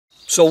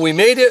So we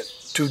made it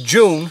to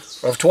June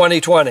of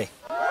 2020.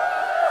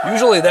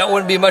 Usually that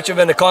wouldn't be much of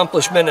an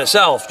accomplishment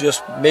itself,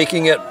 just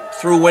making it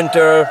through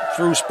winter,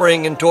 through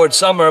spring, and towards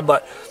summer.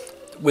 But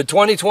with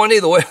 2020,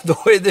 the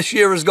way this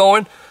year is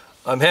going,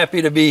 I'm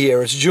happy to be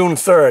here. It's June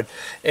 3rd,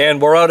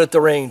 and we're out at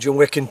the range, and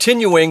we're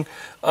continuing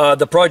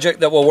the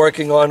project that we're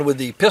working on with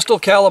the pistol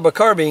caliber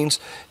carbines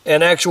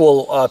and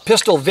actual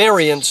pistol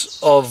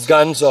variants of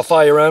guns or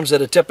firearms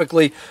that are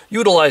typically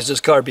utilized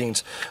as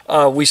carbines.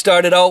 We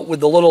started out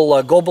with the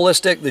little Go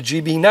Ballistic, the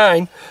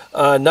GB9,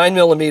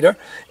 9mm,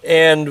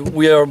 and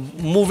we are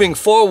moving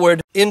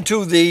forward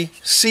into the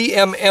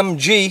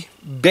CMMG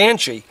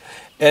Banshee.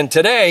 And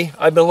today,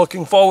 I've been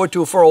looking forward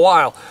to for a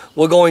while.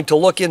 We're going to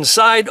look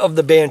inside of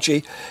the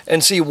Banshee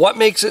and see what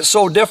makes it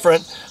so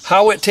different,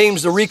 how it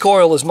tames the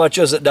recoil as much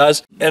as it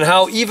does, and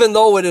how even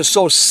though it is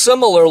so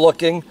similar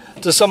looking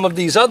to some of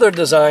these other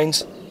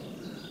designs,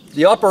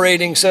 the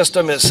operating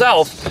system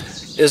itself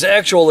is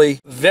actually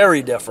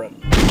very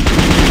different.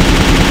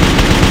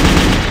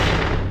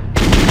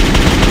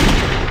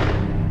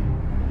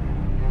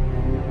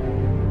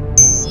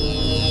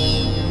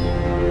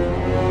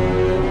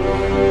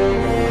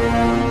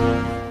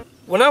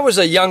 When I was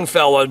a young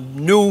fella,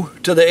 new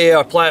to the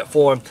AR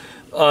platform,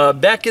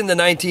 back in the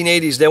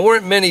 1980s, there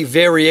weren't many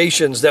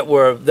variations that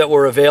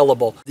were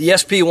available. The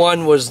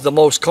SP1 was the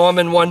most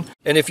common one,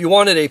 and if you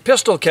wanted a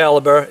pistol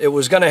caliber, it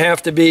was going to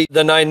have to be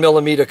the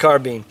 9mm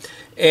carbine.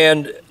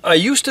 And I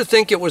used to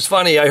think it was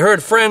funny. I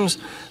heard friends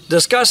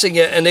discussing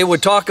it, and they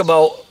would talk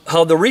about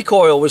how the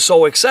recoil was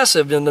so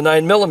excessive in the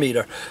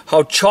 9mm,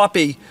 how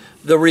choppy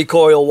the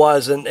recoil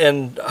was,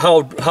 and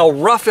how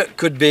rough it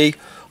could be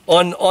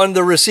on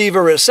the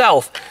receiver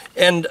itself.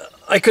 And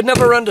I could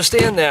never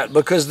understand that,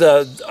 because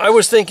I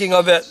was thinking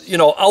of it, you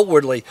know,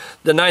 outwardly.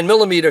 The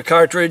 9mm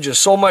cartridge is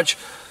so much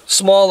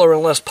smaller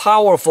and less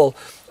powerful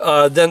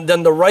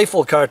than the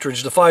rifle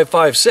cartridge, the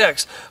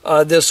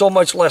 5.56. There's so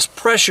much less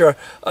pressure.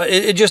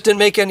 It just didn't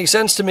make any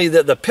sense to me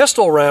that the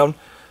pistol round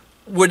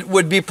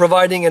would be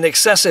providing an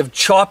excessive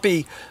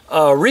choppy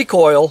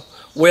recoil,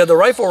 where the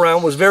rifle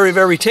round was very,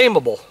 very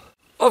tameable.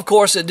 Of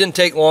course, it didn't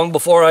take long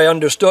before I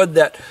understood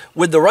that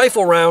with the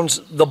rifle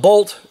rounds, the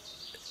bolt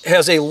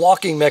has a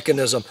locking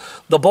mechanism.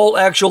 The bolt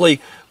actually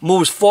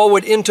moves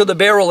forward into the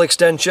barrel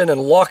extension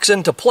and locks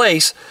into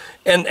place,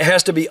 and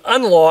has to be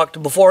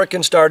unlocked before it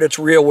can start its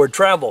rearward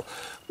travel.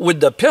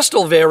 With the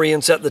pistol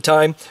variants at the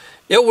time,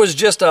 it was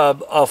just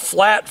a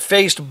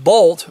flat-faced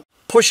bolt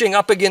pushing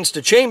up against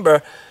the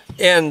chamber,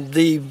 and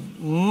the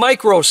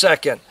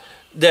microsecond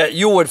that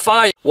you would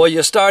fire, well,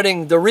 you're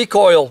starting the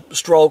recoil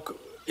stroke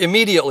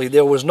immediately.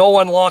 There was no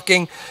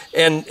unlocking,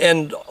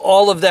 and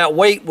all of that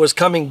weight was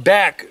coming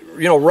back,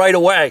 you know, right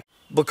away.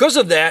 Because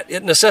of that,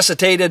 it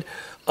necessitated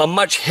a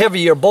much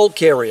heavier bolt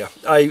carrier.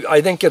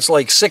 I think it's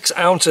like 6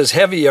 ounces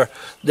heavier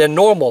than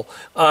normal,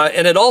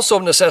 and it also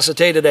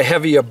necessitated a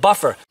heavier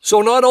buffer.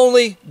 So not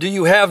only do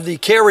you have the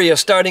carrier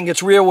starting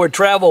its rearward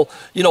travel,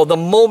 you know, the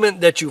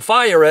moment that you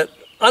fire it,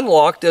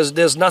 unlocked,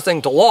 there's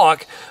nothing to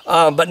lock,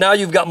 but now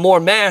you've got more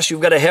mass,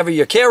 you've got a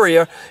heavier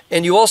carrier,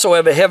 and you also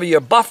have a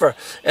heavier buffer,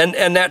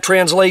 and that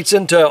translates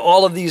into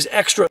all of these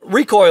extra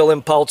recoil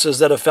impulses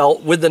that are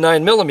felt with the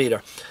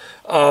 9mm.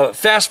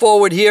 Fast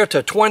forward here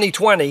to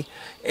 2020,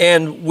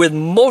 and with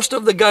most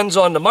of the guns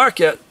on the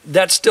market,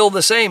 that's still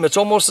the same. It's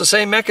almost the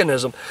same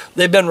mechanism.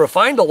 They've been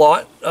refined a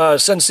lot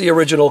since the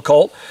original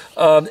Colt.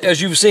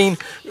 As you've seen,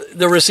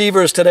 the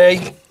receivers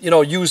today, you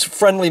know, use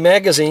friendly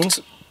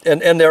magazines,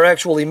 and they're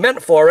actually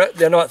meant for it.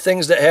 They're not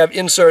things that have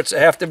inserts that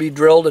have to be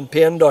drilled and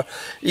pinned or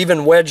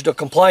even wedged or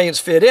compliance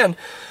fit in.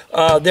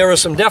 There are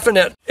some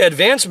definite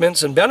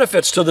advancements and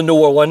benefits to the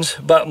newer ones,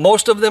 but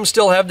most of them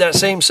still have that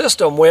same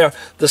system where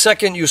the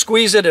second you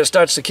squeeze it, it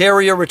starts the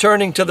carrier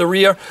returning to the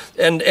rear,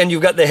 and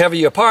you've got the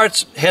heavier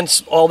parts,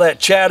 hence all that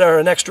chatter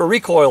and extra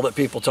recoil that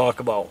people talk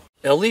about.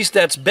 At least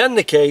that's been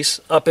the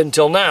case up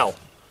until now.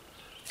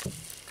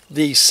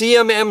 The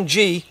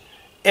CMMG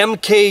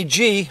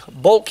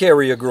MKG bolt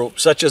carrier group,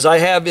 such as I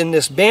have in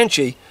this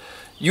Banshee,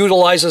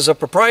 utilizes a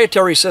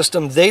proprietary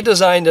system they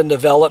designed and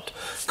developed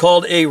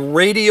called a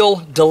Radial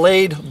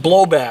Delayed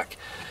Blowback.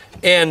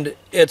 And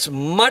it's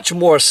much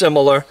more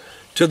similar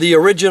to the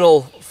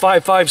original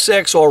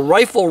 5.56 or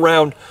rifle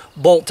round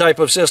bolt type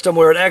of system,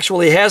 where it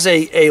actually has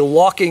a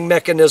locking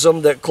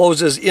mechanism that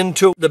closes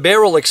into the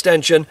barrel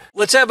extension.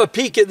 Let's have a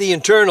peek at the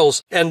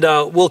internals, and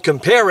we'll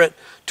compare it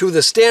to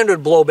the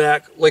standard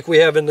blowback like we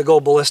have in the Go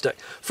Ballistic.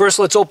 First,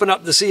 let's open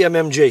up the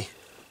CMMG.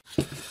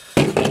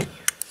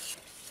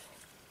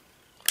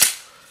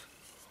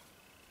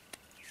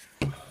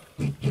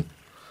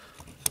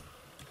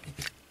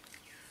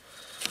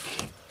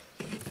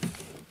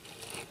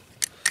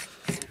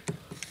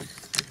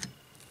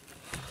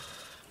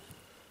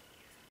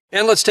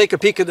 And let's take a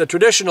peek at the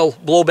traditional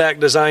blowback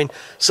design,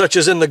 such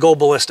as in the Go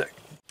Ballistic.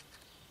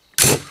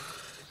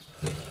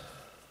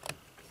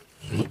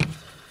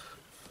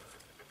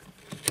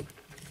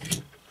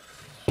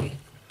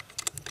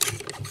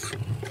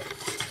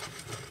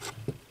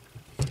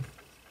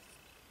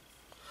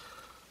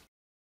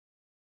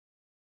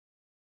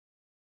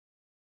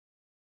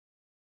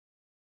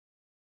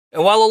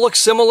 And while it looks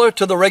similar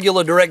to the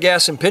regular direct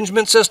gas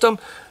impingement system,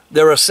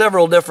 there are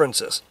several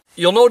differences.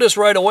 You'll notice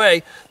right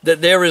away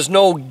that there is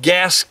no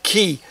gas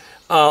key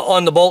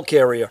on the bolt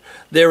carrier.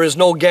 There is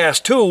no gas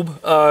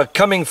tube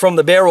coming from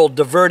the barrel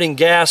diverting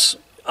gas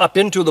up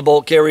into the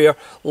bolt carrier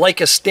like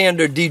a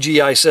standard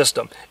DGI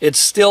system. It's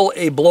still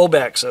a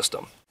blowback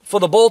system. For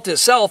the bolt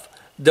itself,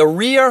 the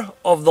rear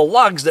of the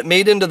lugs that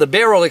made into the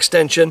barrel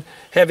extension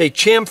have a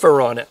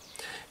chamfer on it.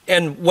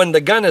 And when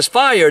the gun is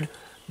fired,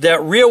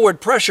 that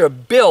rearward pressure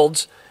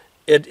builds,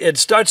 it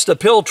starts to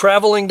pill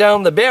traveling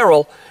down the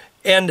barrel,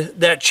 and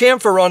that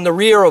chamfer on the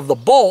rear of the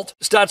bolt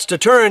starts to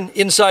turn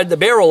inside the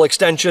barrel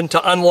extension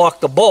to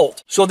unlock the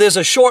bolt. So there's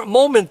a short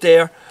moment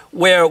there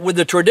where with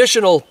the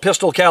traditional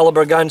pistol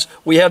caliber guns,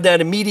 we have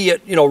that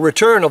immediate,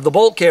 return of the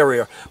bolt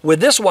carrier.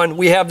 With this one,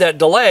 we have that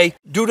delay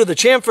due to the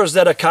chamfers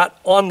that are cut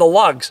on the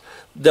lugs.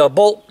 The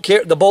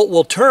bolt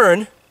will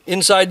turn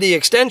inside the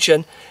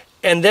extension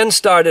and then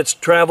start its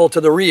travel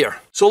to the rear.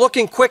 So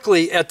looking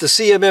quickly at the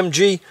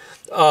CMMG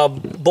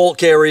bolt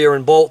carrier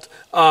and bolt,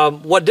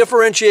 what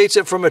differentiates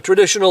it from a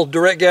traditional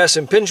direct gas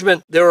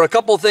impingement, there are a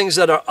couple things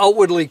that are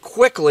outwardly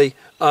quickly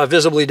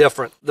visibly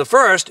different. The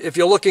first, if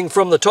you're looking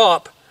from the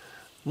top,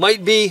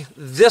 might be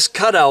this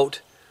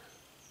cutout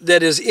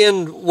that is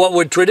in what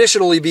would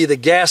traditionally be the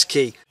gas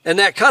key. And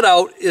that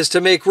cutout is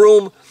to make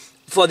room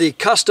for the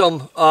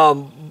custom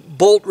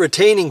bolt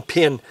retaining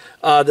pin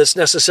that's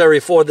necessary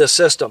for this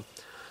system.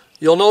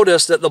 You'll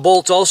notice that the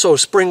bolt's also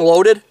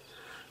spring-loaded,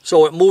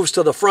 so it moves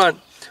to the front,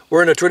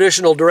 where in a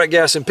traditional direct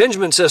gas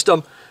impingement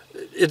system,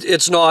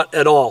 it's not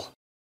at all.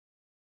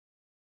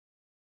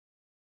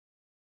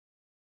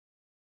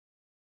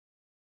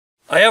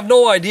 I have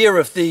no idea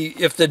if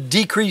the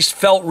decreased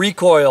felt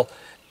recoil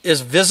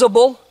is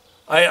visible.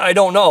 I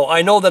don't know.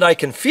 I know that I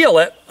can feel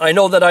it. I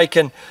know that I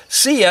can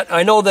see it.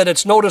 I know that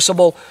it's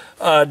noticeable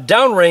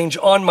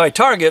downrange on my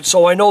target,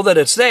 so I know that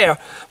it's there.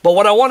 But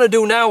what I want to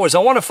do now is I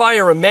want to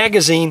fire a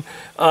magazine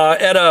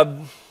at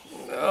a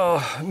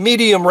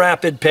medium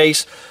rapid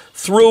pace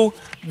through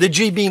the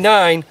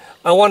GB9.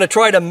 I want to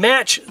try to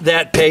match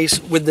that pace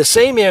with the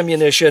same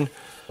ammunition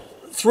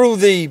through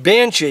the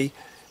Banshee,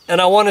 and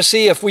I want to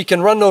see if we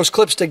can run those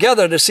clips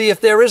together to see if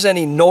there is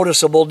any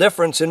noticeable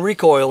difference in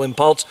recoil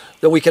impulse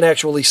that we can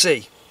actually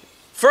see.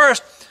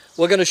 First,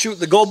 we're going to shoot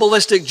the Go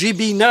Ballistic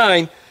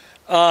GB9,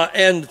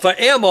 and for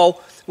ammo,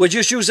 we're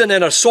just using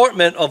an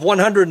assortment of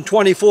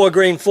 124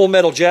 grain full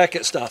metal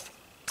jacket stuff.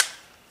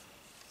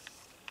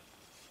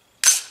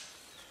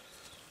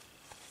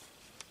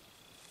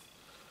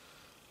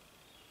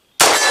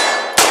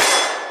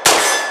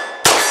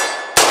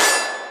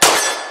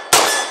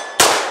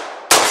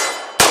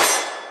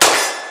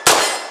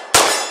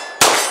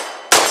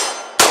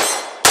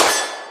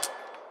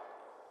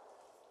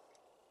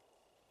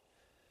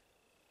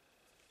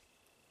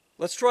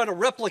 Let's try to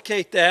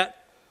replicate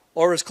that,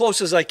 or as close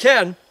as I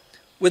can,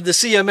 with the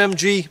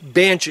CMMG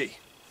Banshee.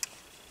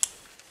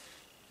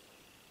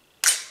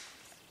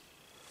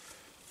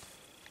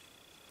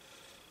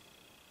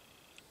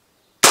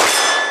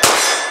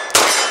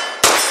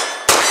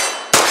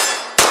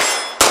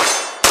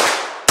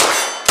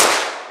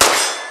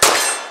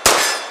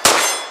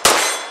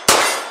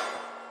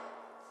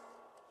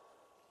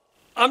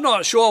 I'm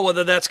not sure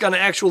whether that's going to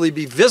actually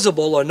be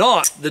visible or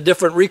not, the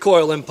different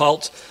recoil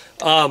impulse.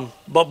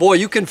 But boy,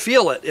 you can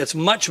feel it. It's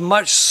much,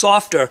 much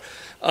softer.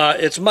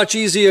 It's much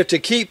easier to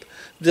keep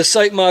the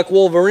Sight Mark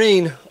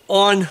Wolverine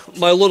on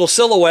my little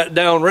silhouette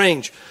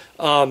downrange.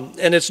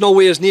 And it's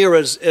nowhere as near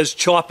as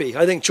choppy.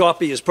 I think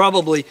choppy is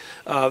probably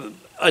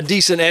a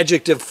decent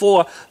adjective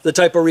for the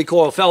type of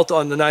recoil felt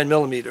on the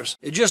 9mm.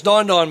 It just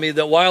dawned on me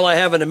that while I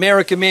have an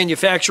American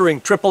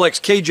manufacturing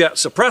XXX K-Jet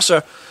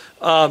suppressor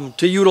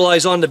to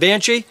utilize on the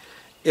Banshee,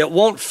 it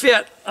won't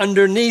fit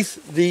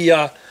underneath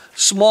the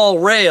small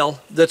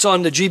rail that's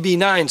on the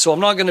GB9, so I'm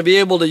not going to be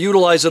able to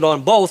utilize it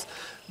on both.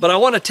 But I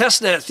want to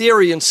test that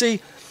theory and see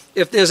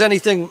if there's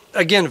anything,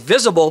 again,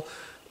 visible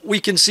we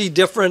can see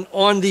different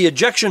on the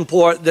ejection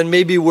port than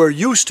maybe we're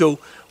used to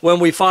when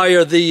we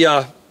fire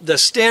the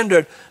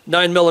standard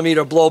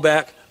 9mm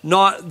blowback,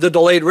 not the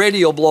delayed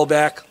radial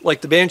blowback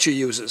like the Banshee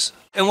uses.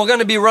 And we're going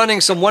to be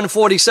running some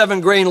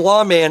 147 grain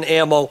Lawman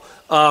ammo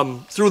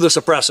through the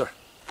suppressor.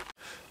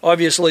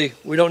 Obviously,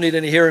 we don't need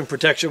any hearing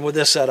protection with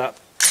this setup.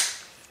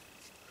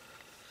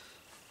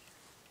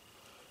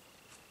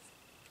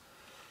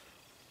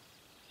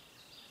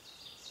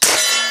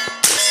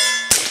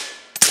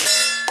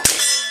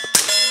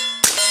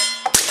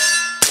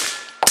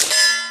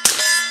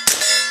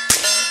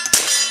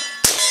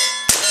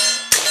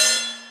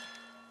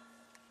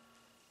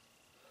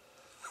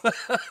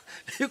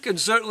 You can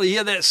certainly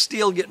hear that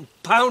steel getting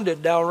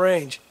pounded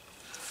downrange.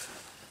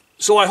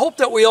 So I hope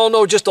that we all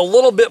know just a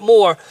little bit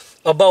more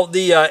about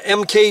the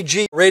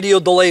MKG Radial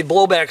Delayed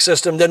Blowback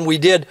system than we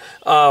did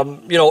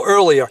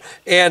earlier.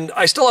 And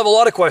I still have a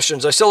lot of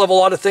questions. I still have a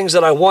lot of things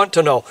that I want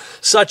to know,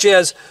 such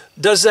as,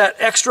 does that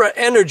extra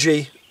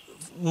energy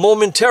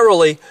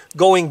momentarily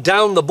going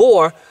down the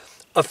bore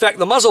affect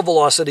the muzzle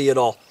velocity at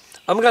all?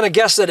 I'm going to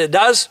guess that it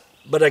does.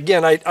 But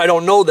again, I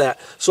don't know that.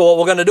 So what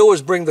we're going to do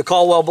is bring the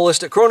Caldwell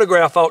ballistic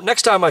chronograph out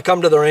next time I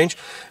come to the range,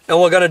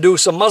 and we're going to do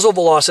some muzzle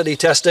velocity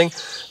testing,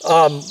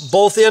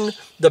 both in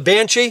the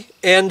Banshee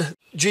and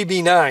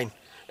GB9.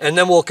 And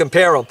then we'll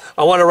compare them.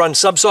 I want to run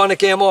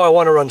subsonic ammo, I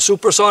want to run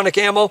supersonic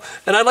ammo,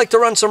 and I'd like to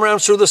run some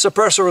rounds through the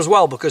suppressor as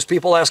well, because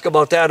people ask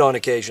about that on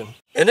occasion.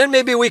 And then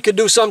maybe we could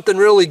do something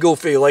really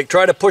goofy, like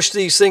try to push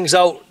these things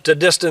out to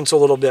distance a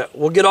little bit.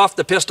 We'll get off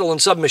the pistol and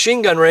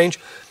submachine gun range,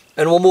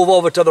 and we'll move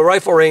over to the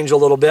rifle range a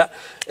little bit,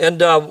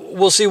 and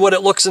we'll see what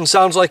it looks and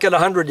sounds like at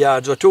 100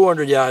 yards, or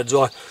 200 yards,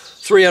 or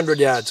 300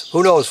 yards.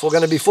 Who knows? If we're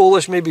going to be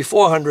foolish, maybe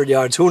 400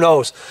 yards. Who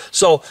knows?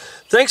 So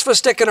thanks for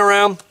sticking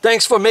around.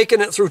 Thanks for making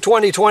it through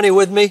 2020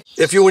 with me.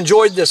 If you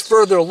enjoyed this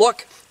further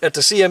look at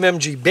the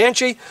CMMG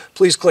Banshee,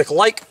 please click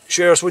like,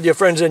 share us with your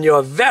friends in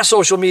your vast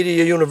social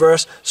media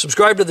universe.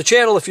 Subscribe to the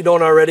channel if you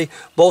don't already,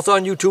 both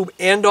on YouTube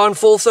and on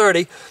Full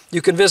 30.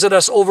 You can visit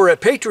us over at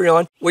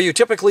Patreon, where you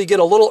typically get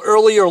a little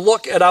earlier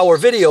look at our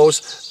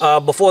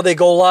videos before they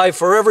go live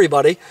for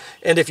everybody.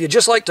 And if you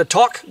just like to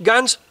talk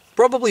guns,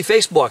 probably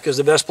Facebook is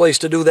the best place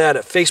to do that,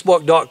 at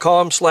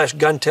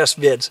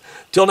facebook.com/guntestvids.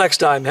 Till next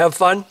time, have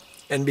fun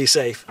and be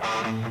safe.